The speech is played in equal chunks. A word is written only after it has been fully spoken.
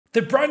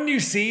The brand new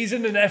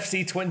season in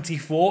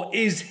FC24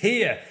 is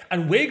here,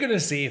 and we're going to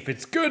see if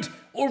it's good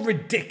or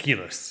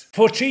ridiculous.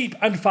 For cheap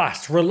and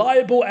fast,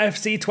 reliable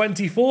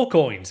FC24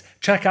 coins,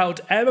 check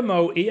out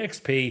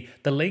MMOEXP,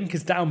 the link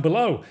is down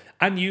below,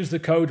 and use the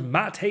code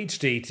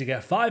MATTHD to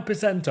get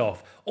 5%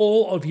 off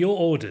all of your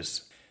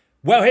orders.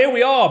 Well, here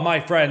we are, my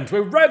friends.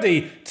 We're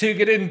ready to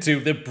get into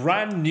the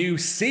brand new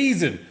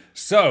season.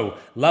 So,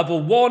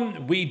 level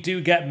 1, we do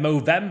get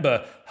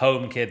Movember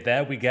home kit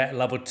there. We get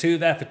level 2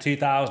 there for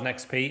 2000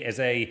 XP as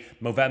a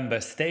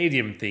Movember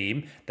stadium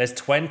theme. There's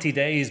 20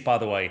 days, by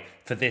the way,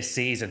 for this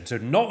season. So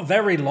not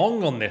very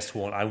long on this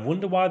one. I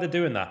wonder why they're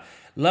doing that.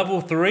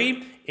 Level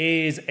 3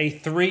 is a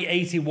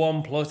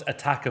 381 plus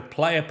attacker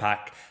player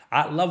pack.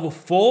 At level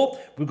 4,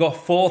 we've got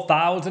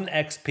 4000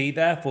 XP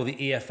there for the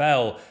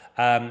EFL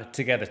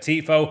together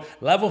Tifo.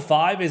 Level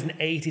 5 is an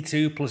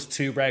 82 plus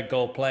 2 red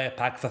gold player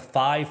pack for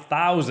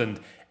 5000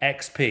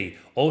 XP.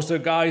 Also,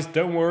 guys,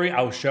 don't worry,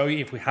 I'll show you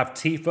if we have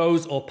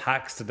Tifos or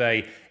packs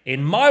today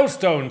in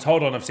Milestones.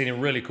 Hold on, I've seen a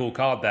really cool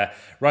card there.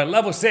 Right,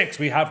 level 6,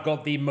 we have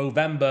got the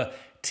Movember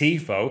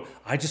Tifo.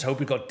 I just hope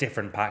we got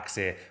different packs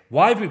here.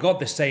 Why have we got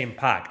the same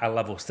pack at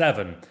level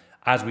 7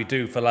 as we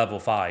do for level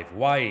 5?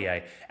 Why,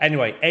 EA?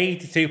 Anyway,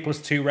 82 plus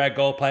 2 red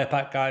gold player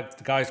pack,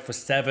 guys, for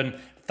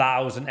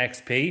 7000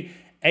 XP.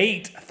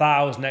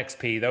 8000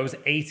 XP, those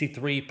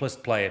 83 plus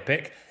player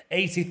pick,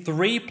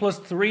 83 plus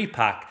 3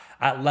 pack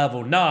at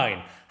level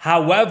 9.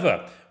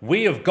 However,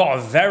 we have got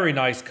a very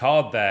nice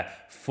card there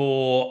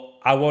for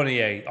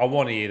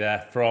Awoniyi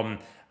there from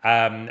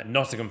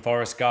Nottingham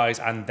Forest, guys,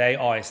 and they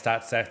are his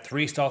stats there.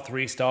 3-star,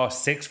 3-star,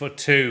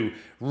 6'2".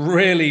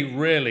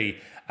 Really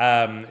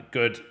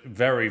good,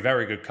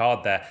 very good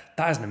card there.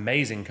 That is an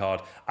amazing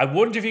card. I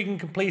wonder if you can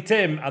complete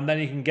him and then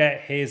you can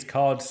get his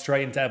card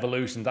straight into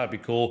evolution. That'd be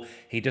cool.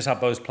 He does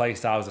have those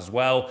playstyles as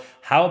well.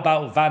 How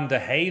about Van der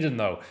Hayden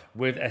though,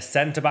 with a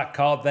centre-back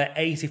card there,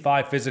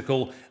 85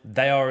 physical.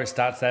 They are his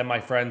stats there,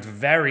 my friends.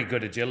 Very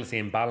good agility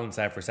and balance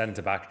there for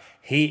centre-back.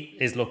 He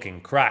is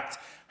looking cracked.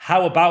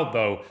 How about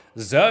though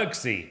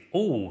Xerxes?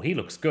 Oh, he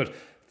looks good.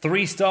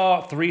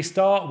 3-star,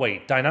 3-star.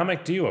 Wait,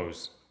 dynamic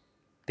duos.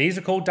 These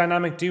are called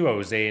dynamic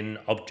duos in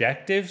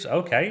objectives.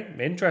 Okay,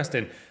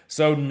 interesting.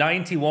 So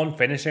 91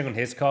 finishing on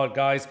his card,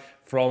 guys,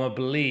 from, I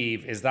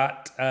believe, is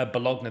that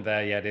Bologna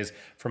there? Yeah, it is,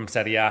 from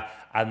Serie A,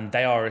 and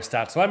they are his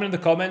stats. So let me know in the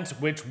comments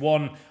which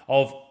one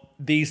of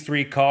these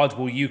 3 cards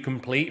will you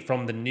complete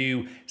from the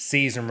new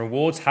season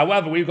rewards.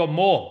 However, we've got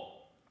more.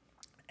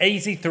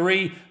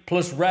 83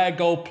 plus rare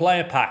gold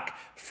player pack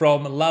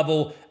from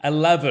level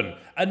 11.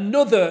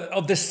 Another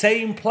of the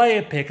same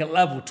player pick at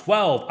level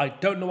 12. I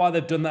don't know why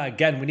they've done that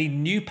again. We need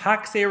new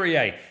packs here,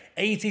 EA.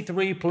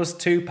 83 plus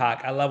 2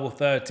 pack at level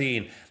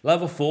 13.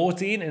 Level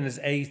 14 and his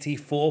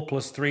 84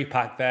 plus 3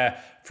 pack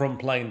there from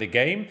playing the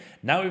game.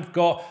 Now we've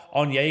got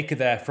Onyeka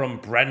there from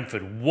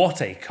Brentford.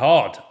 What a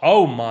card.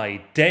 Oh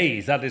my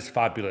days. That is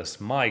fabulous.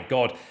 My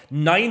God.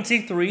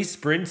 93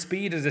 sprint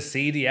speed as a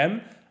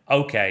CDM.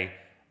 Okay.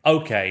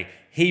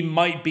 He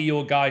might be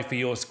your guy for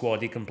your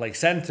squad. He can play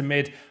centre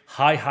mid,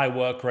 high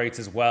work rate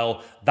as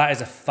well. That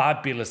is a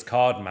fabulous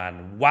card,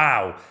 man.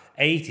 Wow.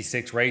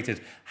 86 rated.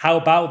 How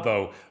about,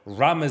 though,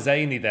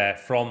 Ramazani there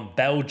from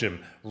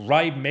Belgium.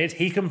 Right mid.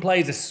 He can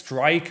play as a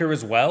striker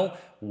as well.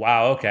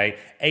 Wow, okay.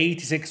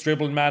 86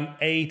 dribbling, man.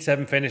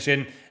 87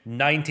 finishing.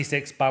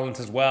 96 balance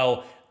as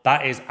well.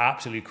 That is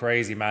absolutely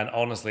crazy, man.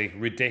 Honestly,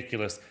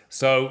 ridiculous.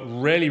 So,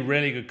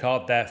 really good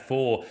card there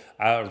for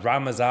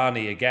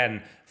Ramazani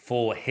again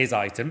for his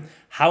item.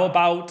 How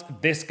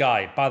about this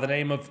guy by the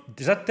name of,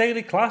 is that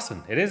Daily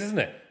Klassen? It is, isn't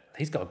it?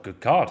 He's got a good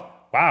card.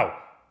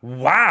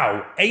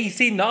 Wow.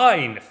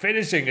 89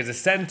 finishing as a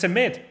centre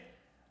mid.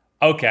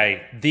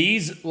 Okay,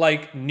 these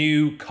like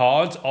new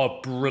cards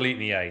are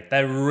brilliant, EA.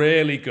 They're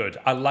really good.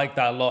 I like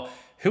that a lot.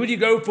 Who would you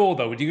go for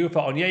though? Would you go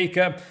for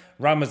Onyeka,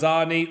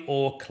 Ramazani,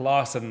 or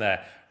Klassen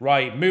there?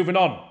 Right, moving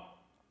on.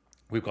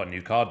 We've got a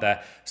new card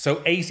there.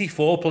 So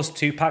 84 plus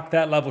 2 pack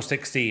there, level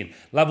 16.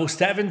 Level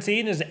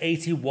 17 is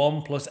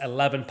 81 plus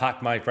 11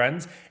 pack, my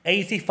friends.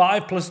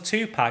 85 plus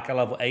 2 pack at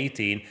level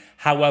 18.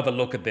 However,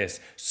 look at this.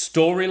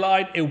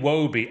 Storyline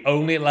Iwobi,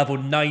 only at level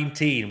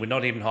 19. We're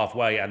not even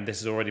halfway, and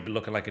this has already been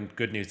looking like a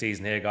good new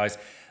season here, guys.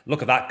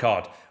 Look at that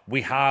card.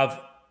 We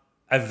have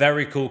a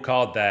very cool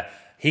card there.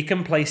 He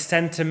can play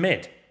centre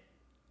mid.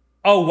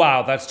 Oh,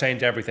 wow, that's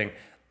changed everything.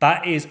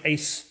 That is a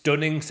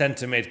stunning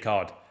centre mid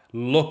card.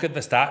 Look at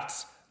the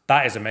stats.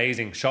 That is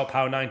amazing. Shot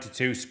power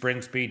 92,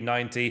 sprint speed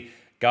 90.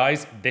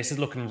 Guys, this is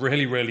looking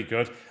really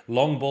good.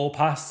 Long ball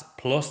pass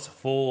plus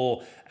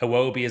for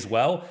Iwobi as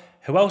well.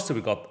 Who else have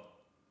we got?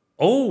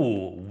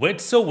 Oh,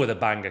 Witsel with a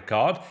banger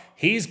card.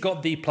 He's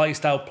got the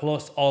playstyle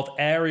plus of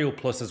aerial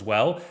plus as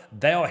well.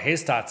 They are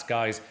his stats,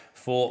 guys,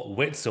 for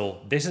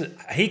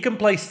Witsel. He can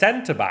play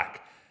centre back.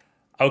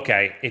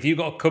 Okay, if you've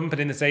got a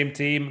company in the same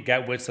team,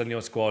 get Witsel in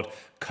your squad.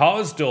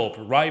 Karsdorp,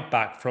 right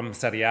back from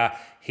Serie A.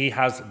 He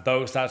has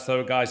those stats,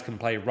 though, guys, can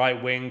play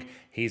right wing.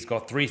 He's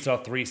got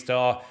 3-star,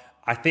 3-star.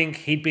 I think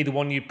he'd be the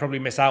one you'd probably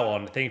miss out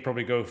on. I think he'd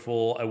probably go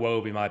for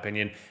Iwobi, in my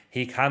opinion.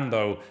 He can,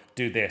 though,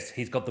 do this.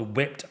 He's got the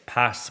whipped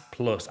pass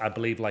plus, I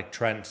believe, like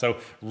Trent. So,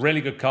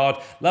 really good card.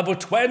 Level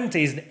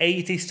 20 is an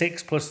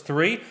 86 plus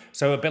 3.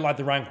 So, a bit like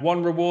the rank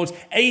 1 rewards.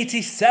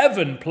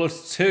 87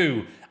 plus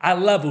 2 at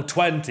level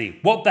 20.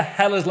 What the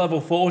hell is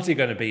level 40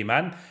 going to be,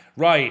 man?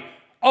 Right.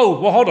 Oh,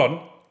 well, hold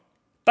on.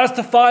 That's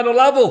the final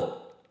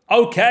level.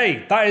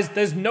 Okay.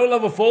 There's no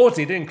level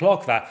 40. Didn't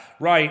clock that.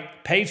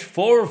 Right. Page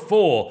 4 of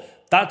 4.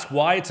 That's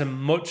why it's a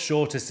much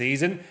shorter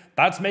season.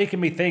 That's making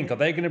me think, are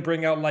they going to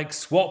bring out like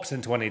swaps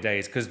in 20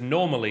 days? Because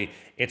normally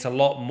it's a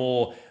lot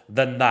more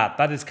than that.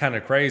 That is kind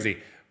of crazy.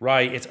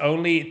 Right, it's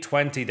only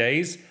 20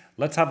 days.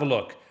 Let's have a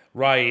look.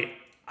 Right,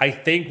 I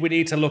think we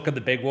need to look at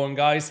the big one,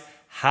 guys.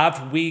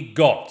 Have we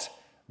got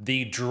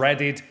the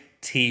dreaded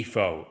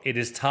TIFO? It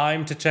is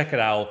time to check it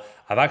out.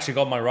 I've actually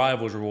got my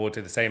Rivals rewards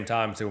at the same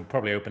time, so we'll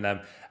probably open them.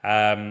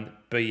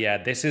 But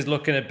yeah, this is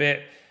looking a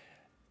bit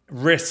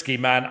risky,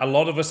 man. A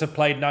lot of us have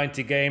played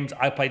 90 games.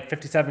 I played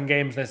 57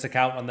 games in this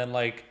account and then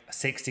like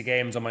 60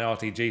 games on my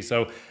RTG,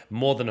 so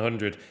more than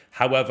 100.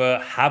 However,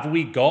 have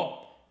we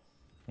got...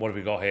 What have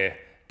we got here?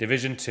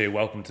 Division 2,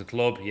 welcome to the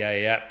club.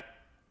 Yeah.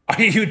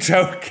 Are you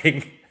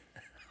joking?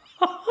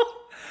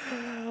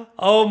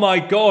 Oh my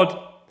God.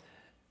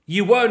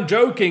 You weren't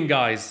joking,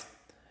 guys.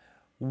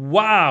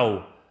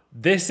 Wow.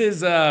 This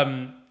is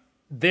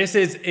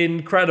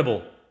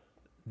incredible.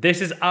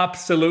 This is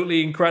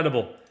absolutely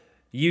incredible.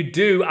 You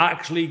do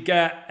actually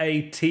get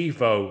a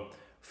TIFO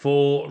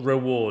for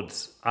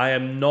rewards. I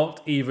am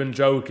not even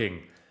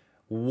joking.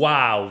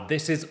 Wow,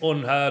 this is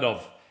unheard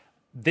of.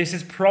 This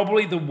is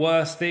probably the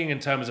worst thing in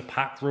terms of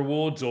pack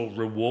rewards or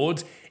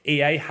rewards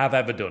EA have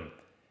ever done.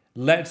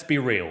 Let's be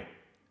real.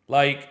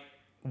 Like,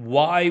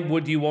 why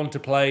would you want to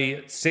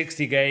play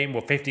 60 games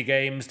or 50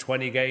 games,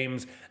 20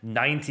 games,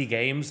 90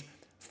 games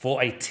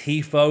for a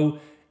TIFO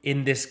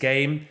in this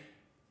game?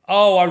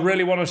 Oh, I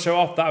really want to show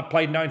off that I've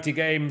played 90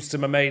 games to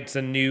my mates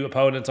and new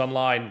opponents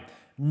online.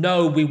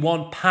 No, we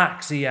want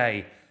packs,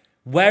 EA.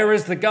 Where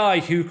is the guy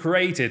who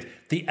created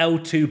the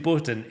L2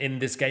 button in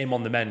this game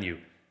on the menu?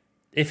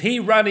 If he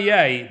ran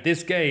EA,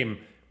 this game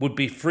would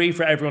be free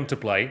for everyone to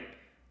play.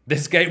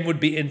 This game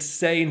would be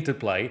insane to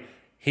play.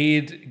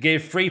 He'd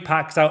give free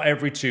packs out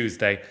every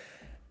Tuesday.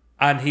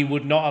 And he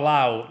would not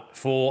allow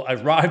for a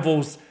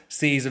Rivals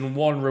Season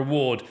 1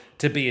 reward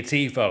to be a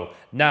TIFO.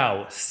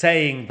 Now,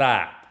 saying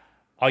that,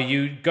 are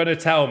you going to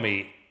tell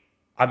me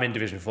I'm in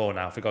Division 4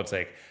 now, for God's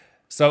sake?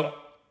 So,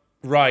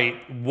 right,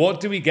 what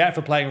do we get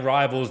for playing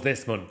Rivals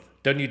this month?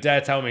 Don't you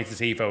dare tell me it's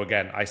a TIFO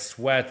again. I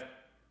swear.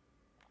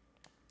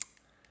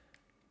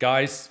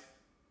 Guys,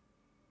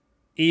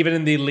 even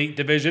in the Elite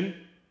Division,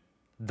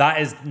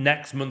 that is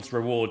next month's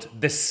reward.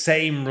 The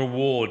same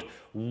reward.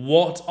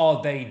 What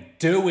are they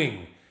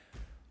doing?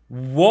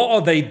 What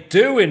are they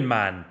doing,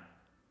 man?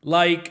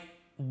 Like,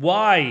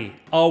 why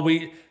are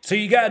we... So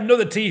you get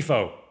another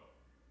TIFO.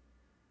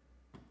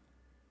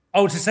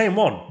 Oh, it's the same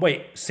one.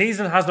 Wait,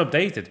 season hasn't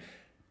updated.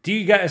 Do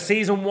you get a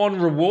Season 1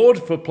 reward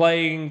for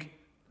playing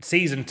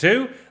Season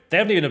 2? They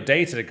haven't even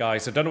updated it,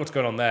 guys, so I don't know what's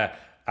going on there.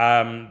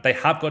 They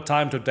have got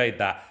time to update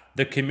that.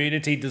 The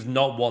community does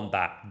not want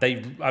that.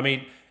 I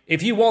mean,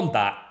 if you want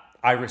that,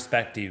 I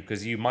respect you,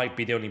 because you might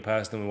be the only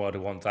person in the world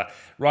who wants that.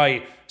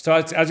 Right, so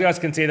as you guys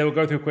can see, they will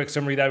go through a quick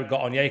summary there. We've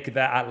got Onyeka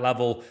there at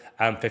level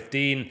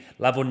 15.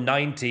 Level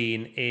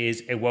 19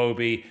 is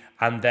Iwobi.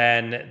 And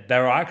then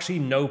there are actually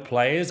no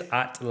players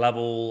at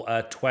level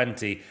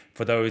 20,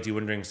 for those you're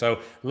wondering.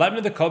 So let me know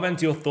in the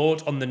comments your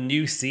thoughts on the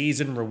new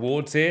season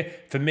rewards here.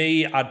 For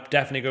me, I'd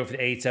definitely go for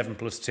the 87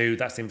 plus 2.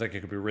 That seems like it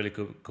could be a really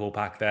cool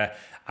pack there.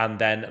 And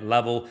then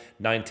level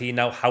 19.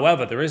 Now,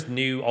 however, there is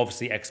new,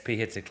 obviously, XP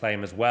here to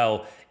claim as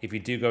well. If you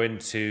do go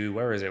into,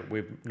 where is it?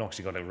 We've not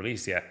actually got it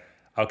released yet.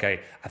 Okay,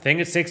 I think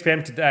at 6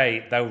 p.m.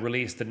 today, they'll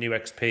release the new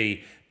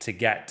XP to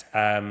get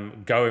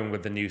going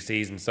with the new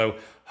season. So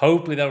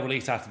hopefully they'll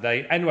release that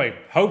today. Anyway,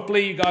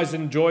 hopefully you guys are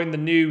enjoying the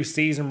new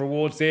season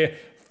rewards here.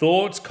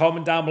 Thoughts,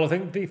 comment down below. I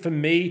think the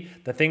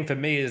thing for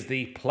me is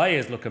the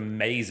players look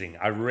amazing.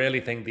 I really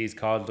think these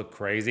cards look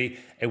crazy.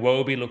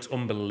 Iwobi looks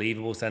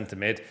unbelievable centre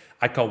mid.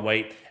 I can't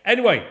wait.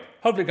 Anyway,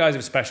 hopefully you guys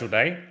have a special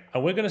day.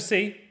 And we're going to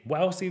see what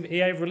else EA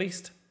have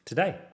released today.